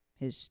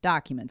his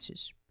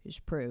documents, his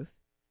proof.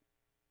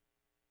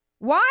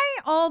 Why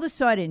all of a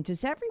sudden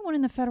does everyone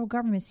in the federal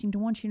government seem to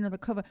want you to know the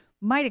COVID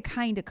might have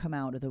kind of come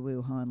out of the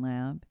Wuhan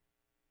lab?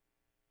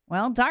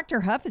 Well, Dr.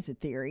 Huff is a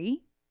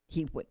theory.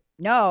 He would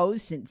know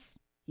since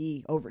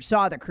he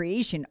oversaw the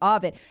creation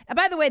of it. And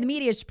by the way, the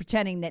media is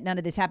pretending that none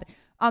of this happened.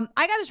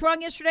 I got this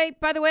wrong yesterday,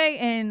 by the way,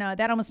 and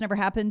that almost never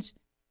happens.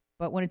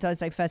 But when it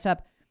does, I fess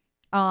up.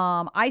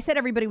 I said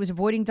everybody was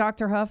avoiding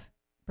Dr. Huff,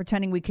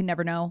 pretending we can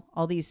never know,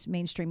 all these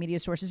mainstream media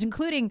sources,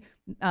 including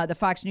the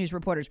Fox News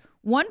reporters.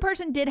 One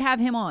person did have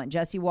him on,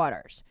 Jesse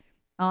Waters.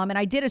 And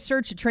I did a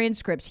search of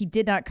transcripts. He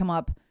did not come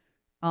up,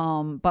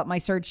 but my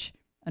search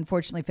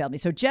unfortunately failed me.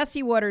 So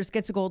Jesse Waters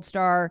gets a gold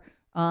star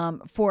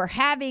for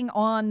having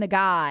on the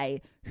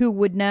guy who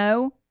would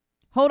know.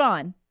 Hold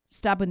on.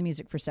 Stop with the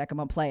music for a second.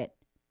 I'll play it.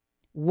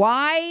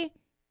 Why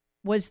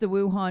was the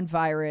Wuhan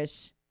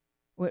virus...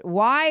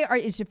 Why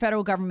is the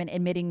federal government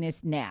admitting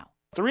this now?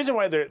 The reason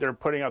why they're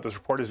putting out this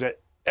report is that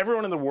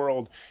everyone in the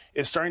world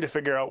is starting to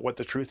figure out what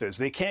the truth is.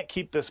 They can't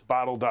keep this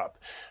bottled up.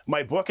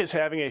 My book is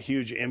having a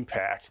huge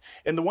impact.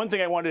 And the one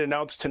thing I wanted to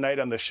announce tonight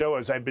on the show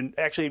is I've been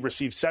actually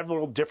received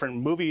several different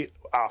movie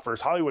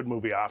offers, Hollywood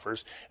movie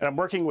offers. And I'm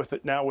working with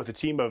it now with a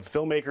team of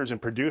filmmakers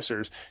and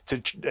producers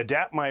to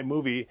adapt my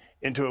movie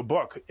into a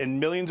book. And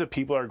millions of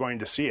people are going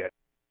to see it.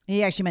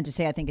 He actually meant to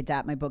say, I think,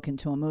 adapt my book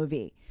into a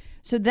movie.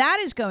 So that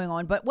is going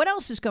on. But what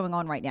else is going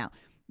on right now?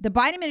 The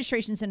Biden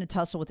administration's in a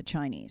tussle with the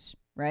Chinese,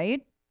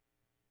 right?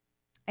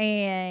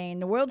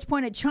 And the world's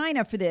pointed at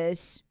China for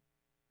this,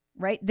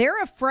 right?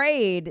 They're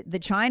afraid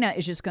that China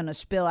is just going to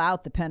spill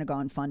out the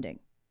Pentagon funding.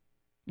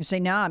 You say,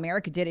 no,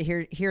 America did it.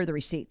 Here are the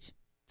receipts.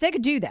 So they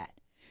could do that.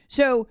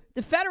 So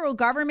the federal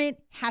government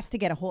has to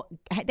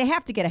they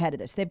have to get ahead of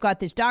this. They've got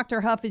this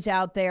Dr. Huff is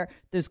out there.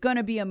 There's going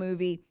to be a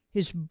movie.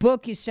 His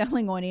book is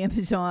selling on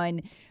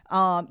Amazon.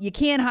 You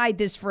can't hide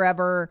this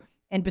forever.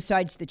 And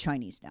besides, the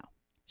Chinese know.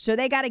 So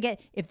they got to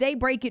if they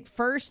break it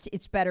first,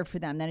 it's better for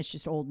them. Then it's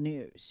just old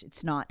news.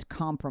 It's not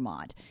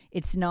compromise.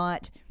 It's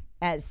not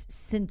as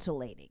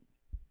scintillating.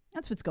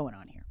 That's what's going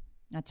on here.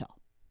 That's all.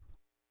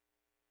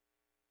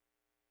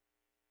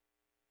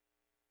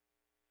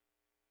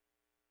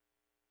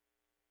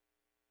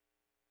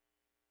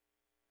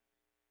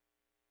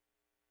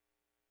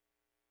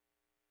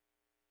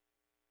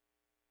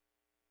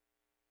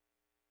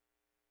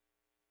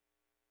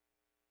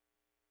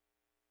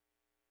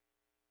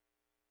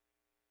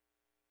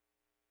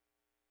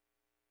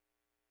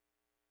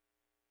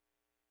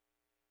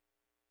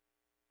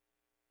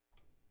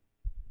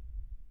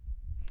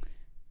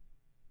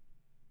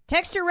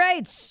 Texture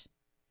rates.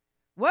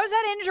 What was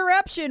that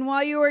interruption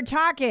while you were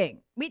talking?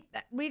 We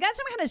got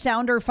some kind of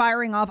sounder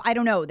firing off. I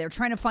don't know. They're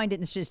trying to find it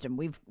in the system.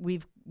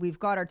 We've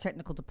got our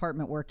technical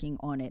department working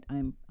on it.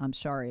 I'm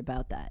sorry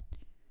about that.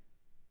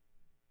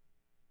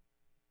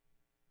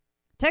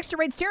 Texture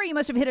rates, Terry, you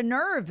must have hit a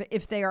nerve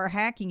if they are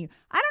hacking you.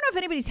 I don't know if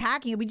anybody's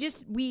hacking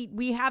it.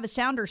 We have a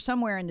sounder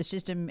somewhere in the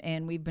system,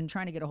 and we've been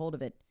trying to get a hold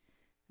of it,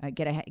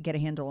 get a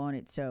handle on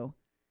it. So.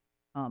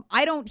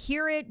 I don't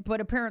hear it,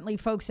 but apparently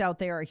folks out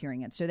there are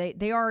hearing it. So they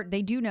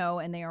do know,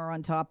 and they are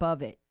on top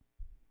of it.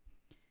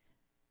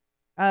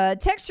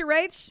 Texture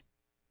rates.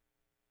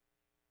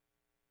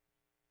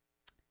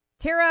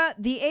 Tara,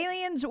 the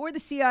aliens or the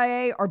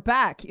CIA are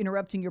back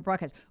interrupting your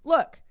broadcast.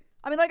 Look,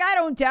 I mean, I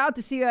don't doubt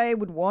the CIA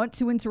would want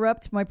to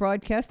interrupt my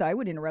broadcast. I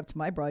would interrupt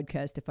my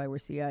broadcast if I were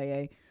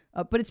CIA.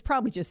 But it's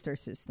probably just their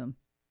system.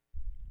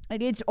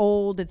 It's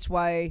old. It's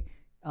why,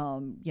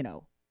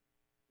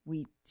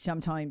 we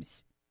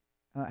sometimes...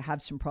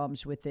 have some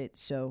problems with it.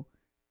 So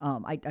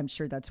I'm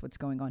sure that's what's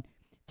going on.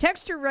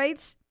 Texture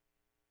rates.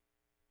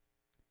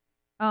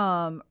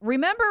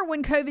 Remember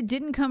when COVID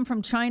didn't come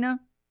from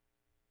China,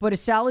 but a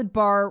salad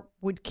bar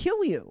would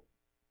kill you?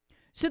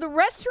 So the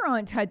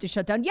restaurant had to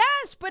shut down.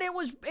 Yes, but it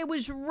was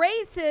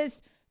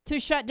racist to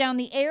shut down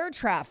the air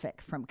traffic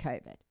from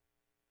COVID.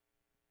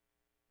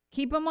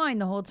 Keep in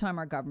mind, the whole time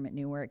our government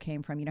knew where it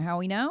came from. You know how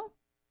we know?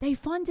 They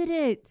funded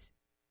it.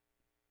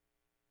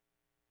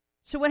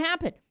 So what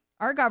happened?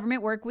 Our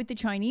government worked with the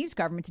Chinese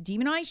government to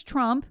demonize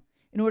Trump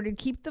in order to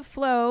keep the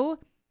flow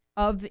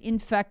of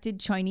infected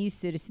Chinese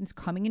citizens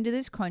coming into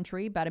this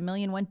country. About 1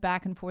 million went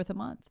back and forth a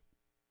month.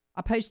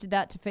 I posted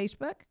that to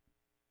Facebook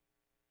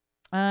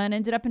and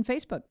ended up in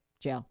Facebook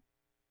jail.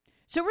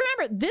 So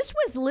remember, this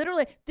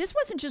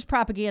wasn't just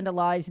propaganda,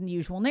 lies, and the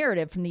usual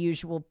narrative from the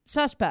usual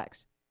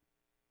suspects.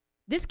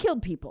 This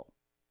killed people.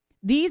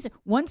 These,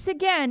 once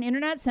again,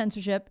 internet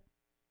censorship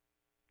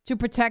to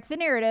protect the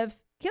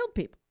narrative, killed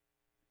people.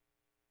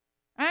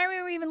 I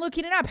remember even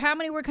looking it up. How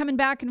many were coming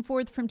back and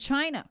forth from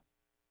China?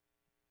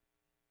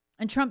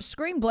 And Trump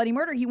screamed bloody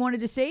murder. He wanted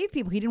to save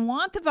people. He didn't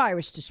want the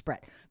virus to spread.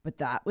 But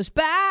that was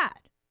bad.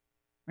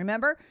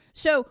 Remember?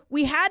 So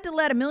we had to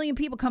let 1 million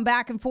people come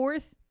back and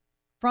forth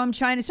from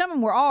China. Some of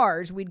them were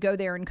ours. We'd go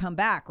there and come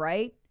back,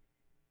 right?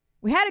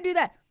 We had to do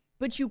that.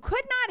 But you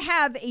could not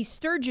have a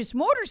Sturgis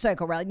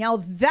motorcycle rally. Now,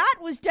 that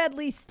was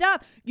deadly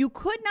stuff. You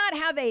could not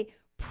have a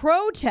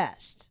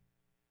protest,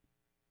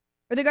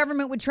 or the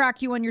government would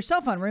track you on your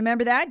cell phone.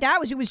 Remember that?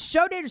 It was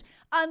so dangerous.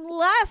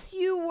 Unless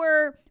you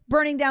were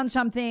burning down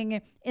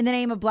something in the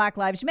name of Black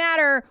Lives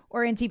Matter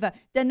or Antifa,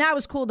 then that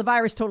was cool. The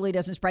virus totally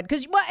doesn't spread.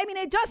 Because, well, I mean,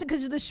 it doesn't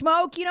because of the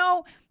smoke,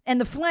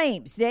 and the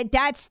flames.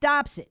 That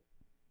stops it,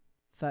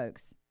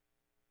 folks.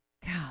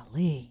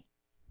 Golly.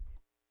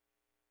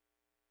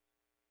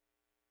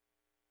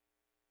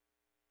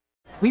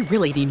 We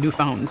really need new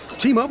phones.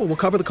 T-Mobile will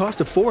cover the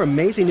cost of 4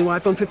 amazing new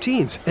iPhone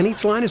 15s, and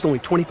each line is only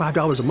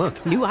 $25 a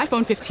month. New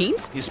iPhone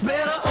 15s? It's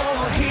better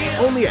over here.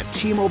 Only at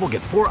T-Mobile,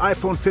 get 4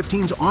 iPhone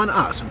 15s on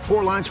us and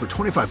 4 lines for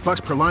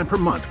 $25 per line per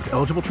month with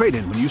eligible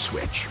trade-in when you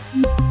switch.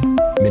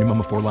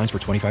 Minimum of 4 lines for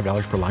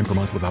 $25 per line per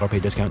month with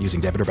autopay discount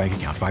using debit or bank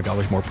account.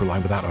 $5 more per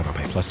line without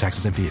autopay, plus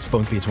taxes and fees.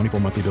 Phone fee at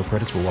 24 monthly bill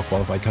credits for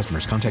well-qualified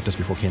customers. Contact us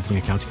before canceling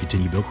account to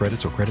continue bill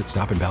credits or credit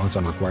stop and balance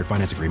on required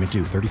finance agreement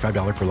due.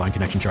 $35 per line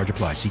connection charge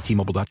applies. See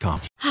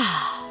T-Mobile.com.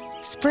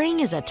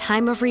 Spring is a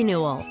time of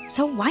renewal,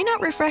 so why not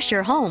refresh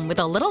your home with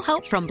a little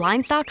help from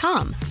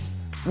Blinds.com?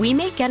 We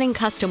make getting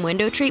custom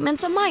window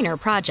treatments a minor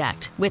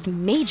project with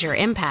major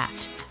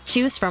impact.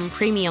 Choose from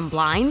premium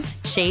blinds,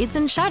 shades,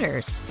 and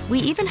shutters. We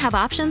even have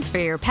options for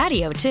your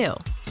patio, too.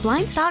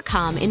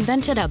 Blinds.com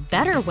invented a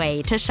better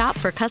way to shop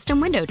for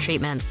custom window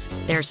treatments.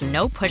 There's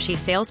no pushy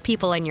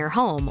salespeople in your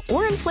home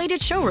or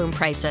inflated showroom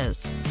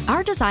prices.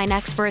 Our design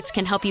experts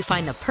can help you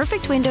find the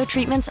perfect window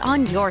treatments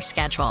on your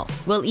schedule.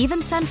 We'll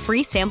even send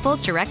free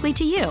samples directly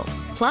to you.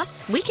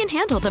 Plus, we can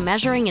handle the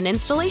measuring and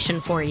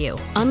installation for you.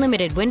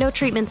 Unlimited window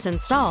treatments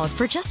installed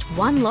for just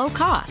one low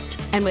cost.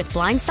 And with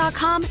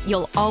Blinds.com,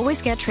 you'll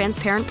always get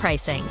transparent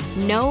pricing.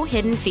 No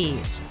hidden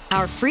fees.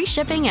 Our free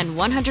shipping and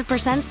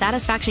 100%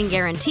 satisfaction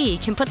guarantee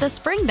can put the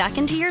spring back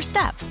into your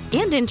step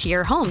and into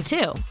your home,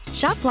 too.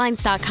 Shop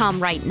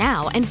Blinds.com right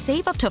now and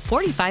save up to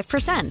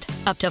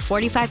 45%. Up to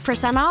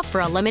 45% off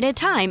for a limited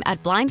time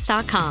at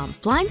Blinds.com.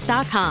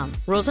 Blinds.com.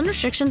 Rules and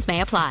restrictions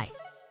may apply.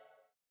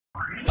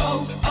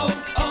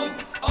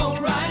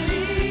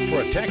 O'Reilly.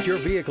 Protect your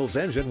vehicle's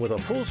engine with a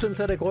full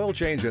synthetic oil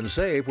change and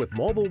save with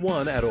Mobil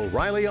 1 at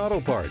O'Reilly Auto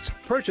Parts.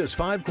 Purchase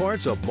 5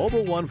 quarts of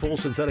Mobil 1 full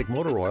synthetic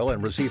motor oil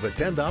and receive a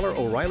 $10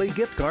 O'Reilly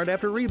gift card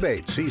after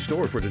rebate. See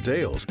store for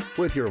details.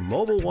 With your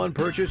Mobil 1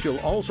 purchase, you'll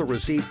also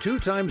receive 2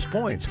 times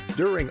points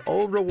during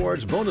O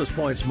Rewards Bonus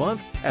Points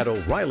Month at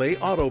O'Reilly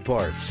Auto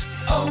Parts.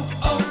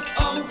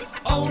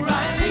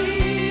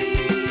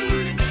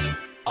 O'Reilly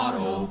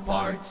Auto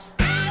Parts.